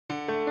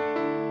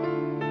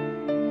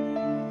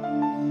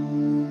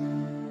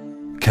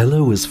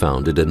Keller was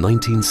founded in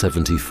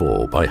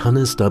 1974 by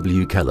Hannes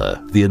W.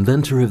 Keller, the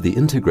inventor of the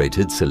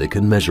integrated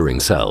silicon measuring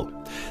cell.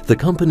 The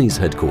company's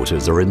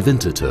headquarters are in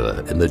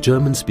Winterthur in the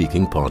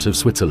German-speaking part of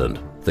Switzerland.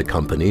 The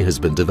company has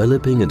been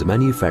developing and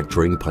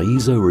manufacturing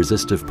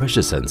piezo-resistive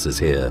pressure sensors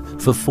here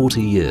for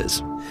 40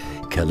 years.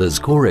 Keller's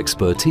core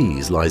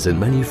expertise lies in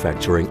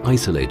manufacturing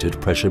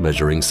isolated pressure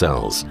measuring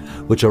cells,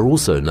 which are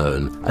also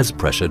known as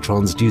pressure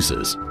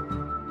transducers.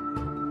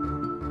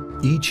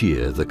 Each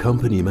year, the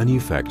company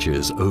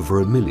manufactures over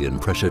 1 million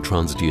pressure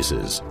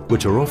transducers,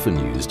 which are often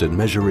used in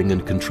measuring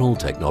and control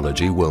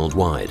technology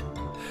worldwide.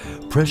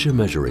 Pressure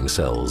measuring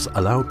cells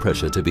allow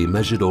pressure to be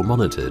measured or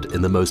monitored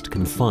in the most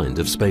confined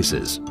of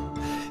spaces.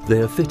 They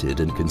are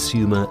fitted in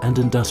consumer and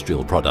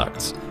industrial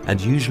products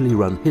and usually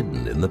run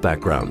hidden in the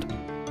background.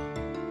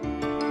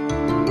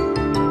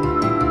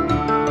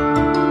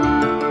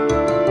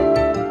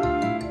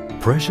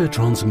 Pressure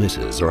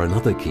transmitters are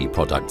another key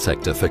product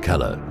sector for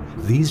Keller.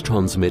 These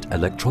transmit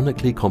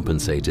electronically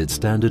compensated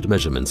standard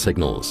measurement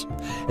signals.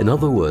 In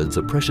other words,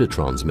 a pressure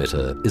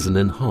transmitter is an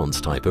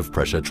enhanced type of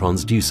pressure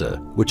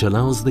transducer, which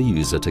allows the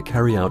user to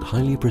carry out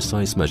highly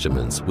precise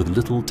measurements with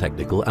little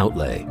technical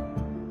outlay.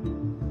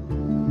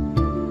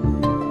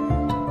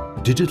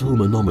 Digital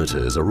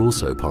manometers are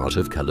also part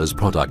of Keller's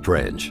product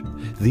range.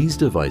 These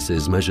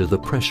devices measure the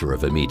pressure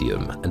of a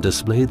medium and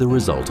display the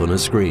result on a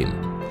screen.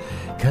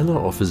 Keller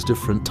offers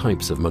different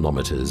types of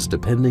manometers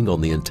depending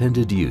on the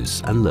intended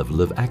use and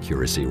level of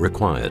accuracy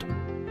required.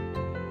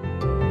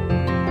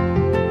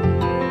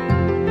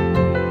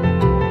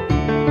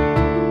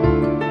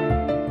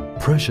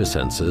 Pressure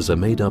sensors are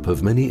made up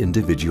of many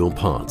individual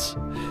parts.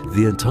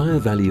 The entire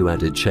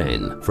value-added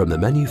chain, from the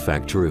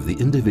manufacture of the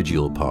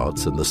individual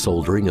parts and the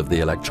soldering of the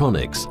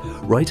electronics,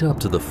 right up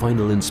to the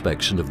final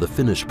inspection of the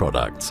finished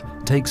products,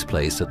 takes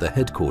place at the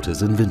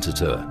headquarters in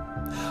Winterthur.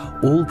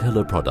 All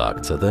Keller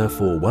products are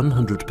therefore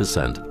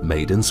 100%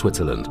 made in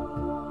Switzerland.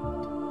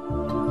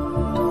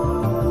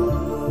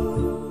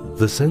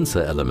 The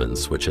sensor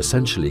elements, which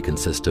essentially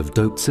consist of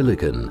doped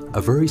silicon,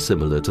 are very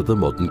similar to the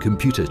modern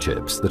computer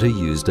chips that are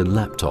used in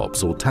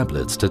laptops or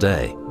tablets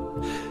today.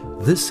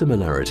 This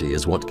similarity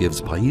is what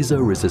gives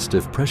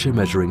piezo-resistive pressure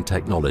measuring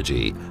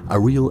technology a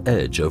real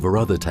edge over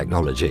other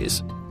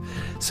technologies.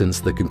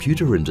 Since the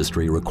computer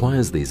industry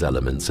requires these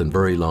elements in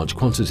very large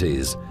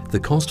quantities, the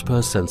cost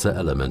per sensor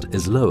element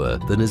is lower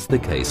than is the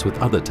case with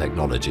other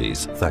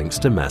technologies, thanks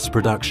to mass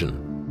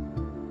production.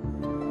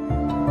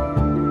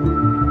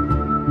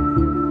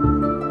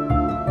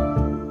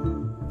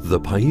 The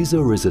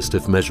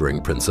piezo-resistive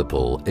measuring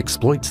principle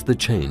exploits the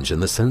change in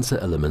the sensor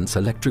element's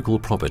electrical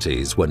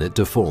properties when it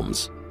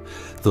deforms.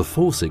 The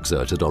force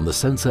exerted on the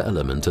sensor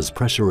element as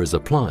pressure is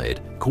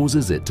applied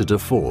causes it to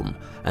deform,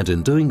 and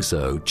in doing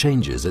so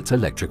changes its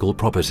electrical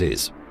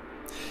properties.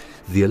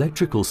 The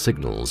electrical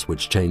signals,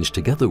 which change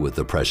together with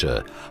the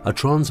pressure, are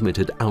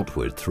transmitted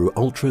outward through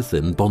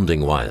ultra-thin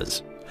bonding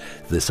wires.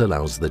 This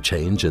allows the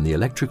change in the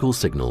electrical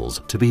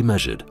signals to be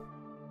measured.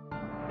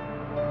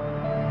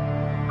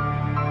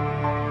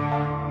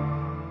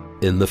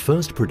 In the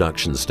first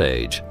production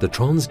stage, the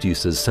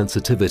transducer's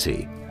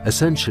sensitivity,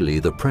 essentially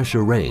the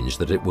pressure range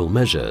that it will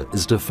measure,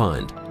 is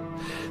defined.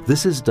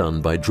 This is done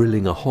by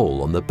drilling a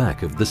hole on the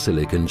back of the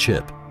silicon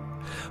chip.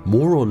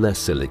 More or less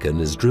silicon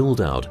is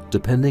drilled out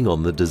depending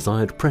on the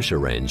desired pressure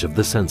range of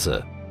the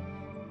sensor.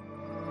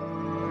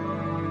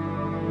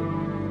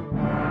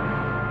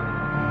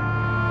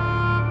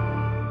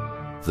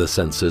 The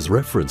sensor's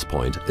reference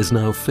point is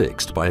now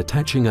fixed by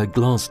attaching a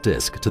glass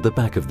disc to the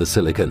back of the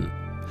silicon.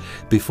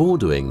 Before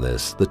doing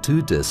this, the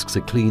two discs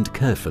are cleaned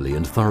carefully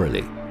and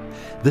thoroughly.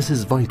 This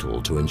is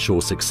vital to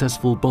ensure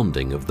successful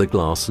bonding of the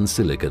glass and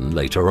silicon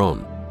later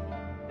on.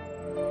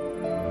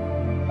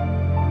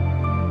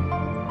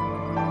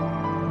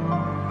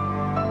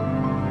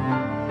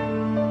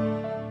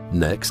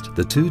 Next,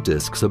 the two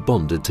discs are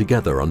bonded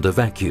together under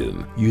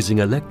vacuum using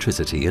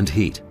electricity and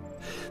heat.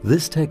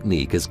 This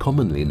technique is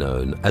commonly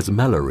known as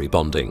Mallory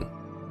bonding.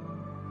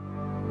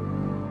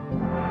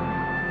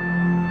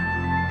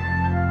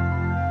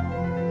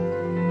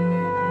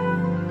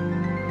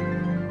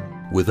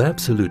 With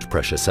absolute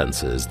pressure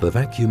sensors, the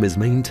vacuum is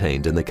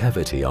maintained in the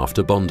cavity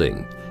after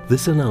bonding.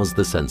 This allows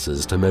the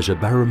sensors to measure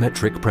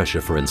barometric pressure,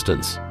 for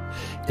instance.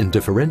 In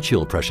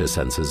differential pressure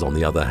sensors, on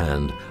the other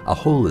hand, a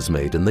hole is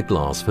made in the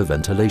glass for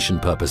ventilation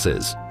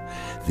purposes.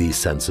 These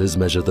sensors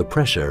measure the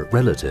pressure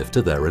relative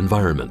to their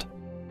environment.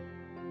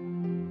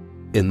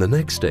 In the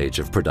next stage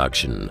of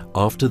production,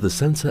 after the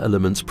sensor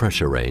element's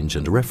pressure range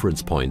and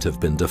reference point have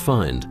been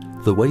defined,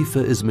 the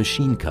wafer is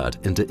machine cut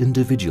into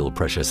individual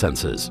pressure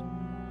sensors.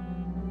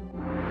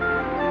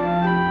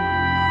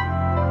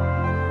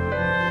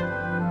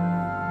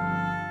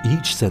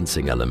 Each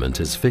sensing element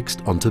is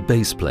fixed onto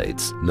base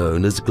plates,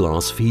 known as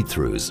glass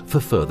feed-throughs,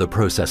 for further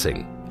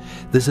processing.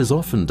 This is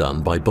often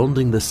done by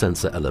bonding the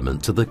sensor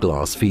element to the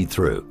glass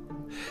feed-through.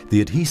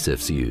 The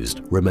adhesives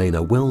used remain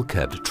a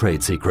well-kept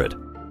trade secret.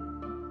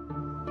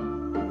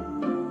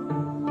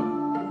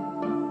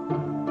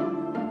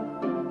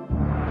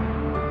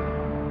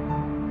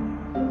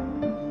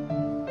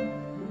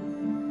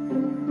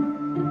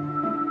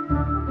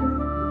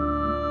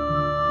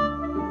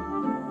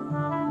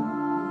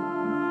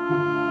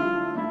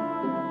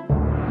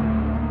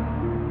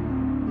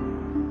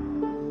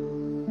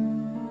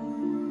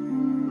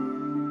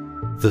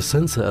 The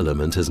sensor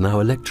element is now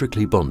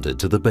electrically bonded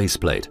to the base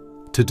plate.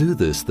 To do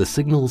this, the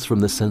signals from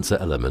the sensor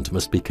element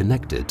must be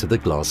connected to the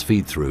glass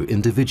feed-through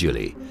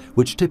individually,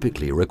 which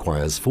typically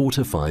requires 4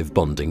 to 5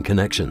 bonding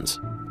connections.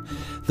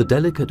 The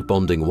delicate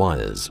bonding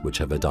wires, which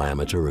have a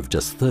diameter of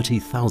just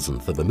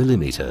 30,000th of a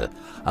millimeter,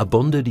 are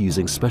bonded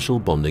using special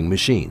bonding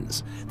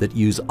machines that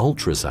use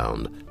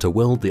ultrasound to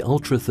weld the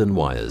ultra-thin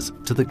wires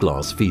to the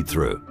glass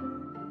feed-through.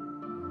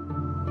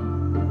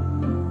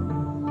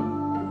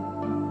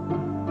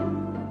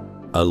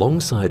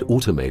 Alongside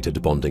automated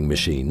bonding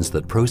machines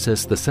that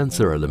process the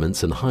sensor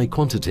elements in high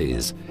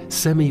quantities,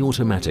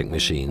 semi-automatic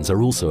machines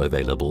are also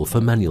available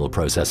for manual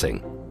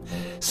processing.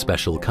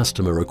 Special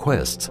customer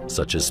requests,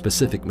 such as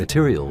specific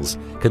materials,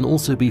 can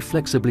also be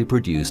flexibly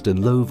produced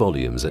in low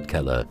volumes at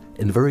Keller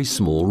in very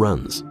small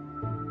runs.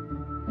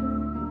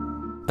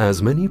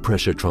 As many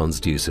pressure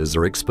transducers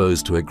are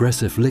exposed to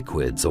aggressive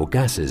liquids or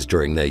gases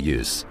during their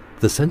use,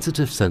 the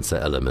sensitive sensor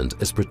element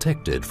is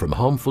protected from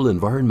harmful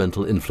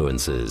environmental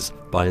influences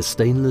by a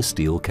stainless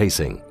steel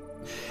casing.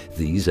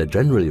 These are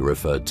generally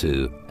referred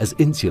to as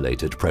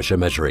insulated pressure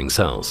measuring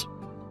cells.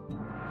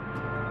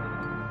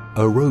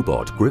 A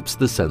robot grips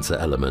the sensor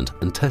element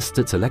and tests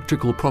its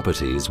electrical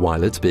properties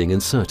while it's being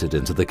inserted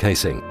into the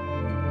casing.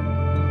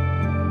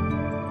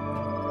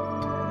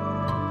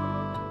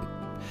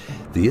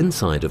 The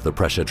inside of the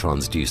pressure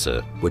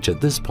transducer, which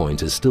at this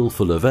point is still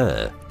full of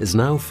air, is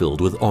now filled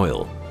with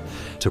oil.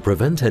 To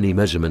prevent any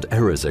measurement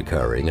errors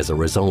occurring as a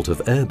result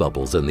of air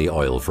bubbles in the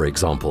oil, for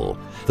example,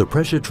 the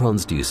pressure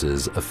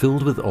transducers are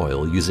filled with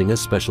oil using a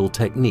special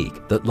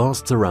technique that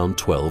lasts around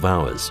 12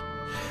 hours.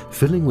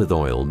 Filling with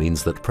oil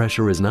means that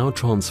pressure is now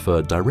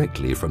transferred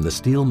directly from the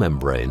steel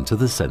membrane to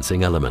the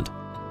sensing element.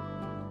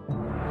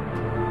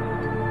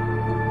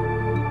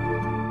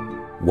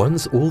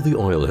 Once all the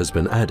oil has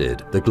been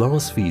added, the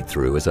glass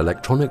feed-through is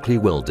electronically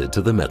welded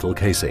to the metal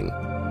casing.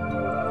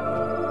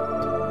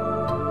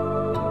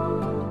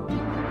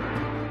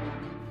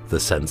 The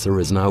sensor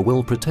is now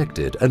well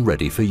protected and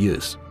ready for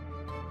use.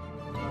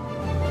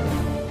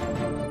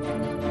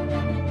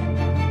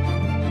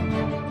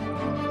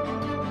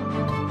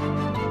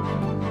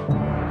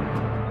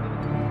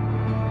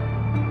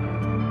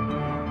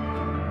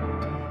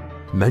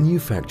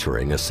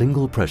 Manufacturing a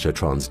single pressure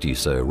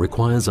transducer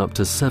requires up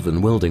to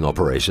 7 welding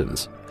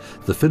operations.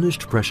 The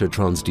finished pressure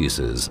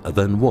transducers are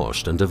then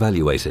washed and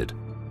evaluated.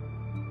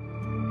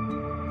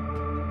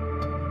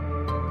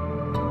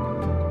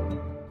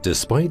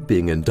 Despite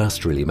being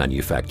industrially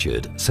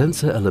manufactured,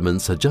 sensor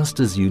elements are just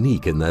as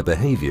unique in their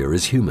behavior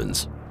as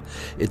humans.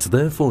 It's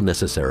therefore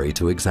necessary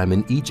to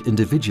examine each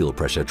individual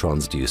pressure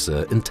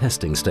transducer in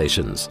testing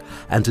stations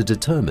and to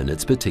determine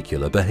its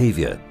particular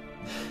behavior.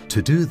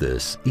 To do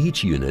this,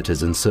 each unit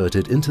is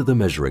inserted into the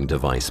measuring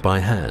device by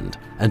hand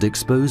and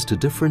exposed to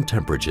different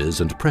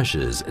temperatures and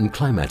pressures in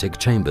climatic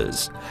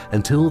chambers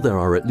until there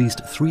are at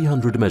least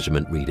 300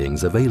 measurement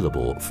readings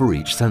available for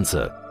each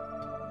sensor.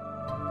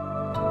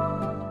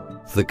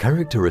 The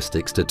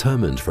characteristics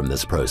determined from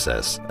this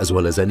process, as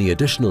well as any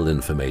additional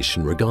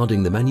information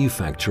regarding the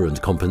manufacture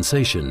and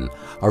compensation,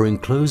 are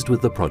enclosed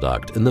with the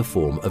product in the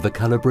form of a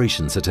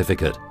calibration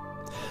certificate.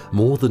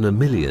 More than 1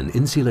 million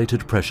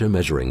insulated pressure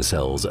measuring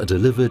cells are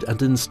delivered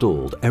and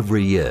installed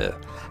every year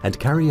and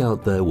carry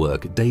out their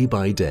work day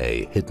by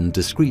day, hidden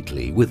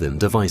discreetly within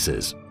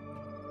devices.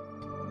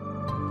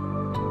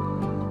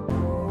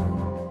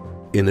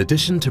 In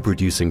addition to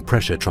producing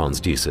pressure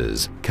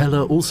transducers,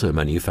 Keller also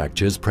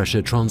manufactures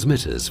pressure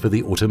transmitters for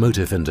the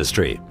automotive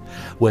industry,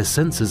 where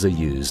sensors are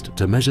used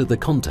to measure the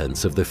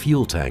contents of the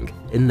fuel tank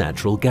in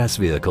natural gas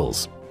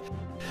vehicles.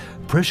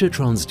 Pressure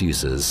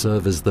transducers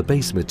serve as the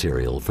base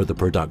material for the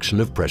production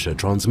of pressure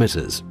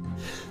transmitters.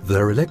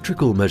 Their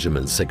electrical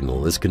measurement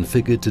signal is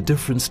configured to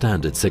different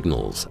standard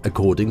signals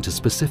according to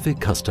specific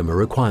customer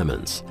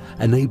requirements,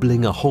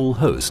 enabling a whole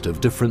host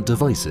of different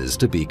devices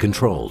to be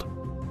controlled.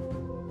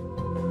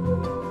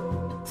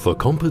 For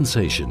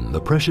compensation,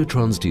 the pressure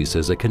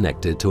transducers are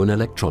connected to an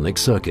electronic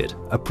circuit,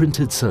 a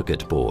printed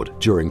circuit board,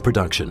 during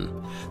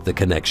production. The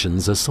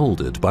connections are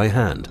soldered by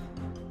hand.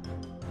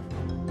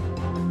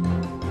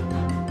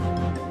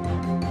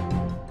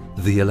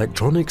 The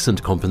electronics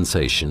and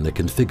compensation are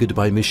configured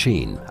by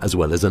machine as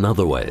well as in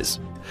other ways.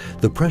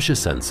 The pressure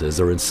sensors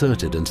are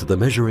inserted into the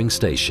measuring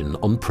station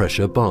on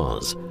pressure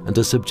bars and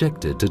are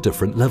subjected to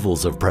different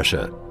levels of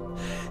pressure.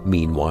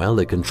 Meanwhile,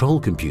 a control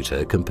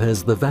computer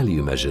compares the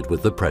value measured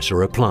with the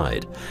pressure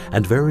applied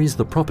and varies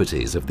the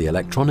properties of the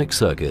electronic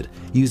circuit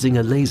using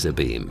a laser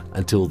beam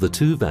until the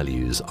two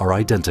values are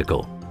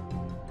identical.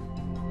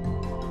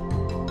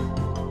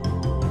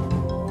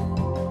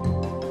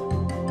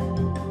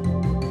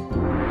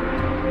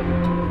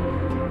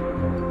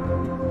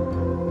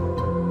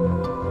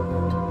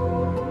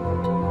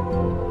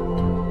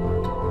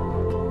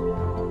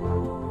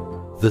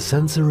 The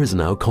sensor is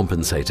now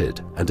compensated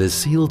and is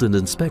sealed and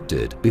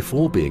inspected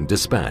before being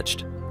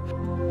dispatched.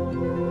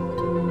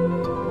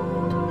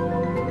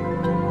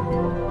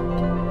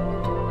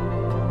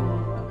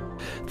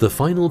 The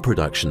final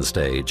production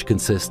stage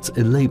consists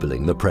in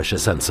labeling the pressure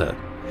sensor.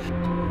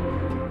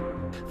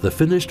 The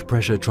finished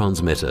pressure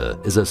transmitter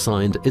is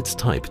assigned its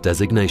type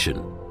designation.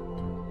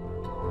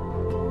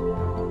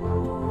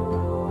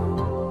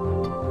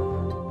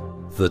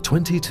 The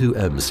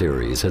 22M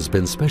series has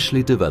been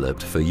specially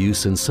developed for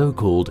use in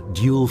so-called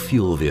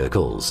dual-fuel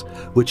vehicles,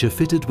 which are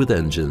fitted with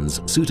engines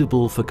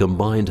suitable for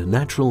combined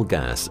natural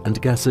gas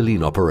and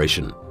gasoline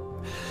operation.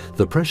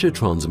 The pressure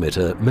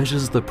transmitter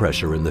measures the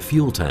pressure in the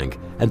fuel tank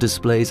and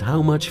displays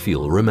how much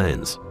fuel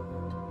remains.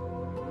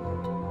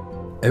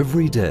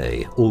 Every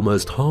day,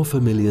 almost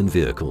 500,000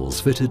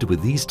 vehicles fitted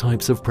with these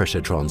types of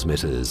pressure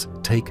transmitters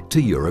take to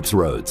Europe's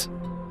roads.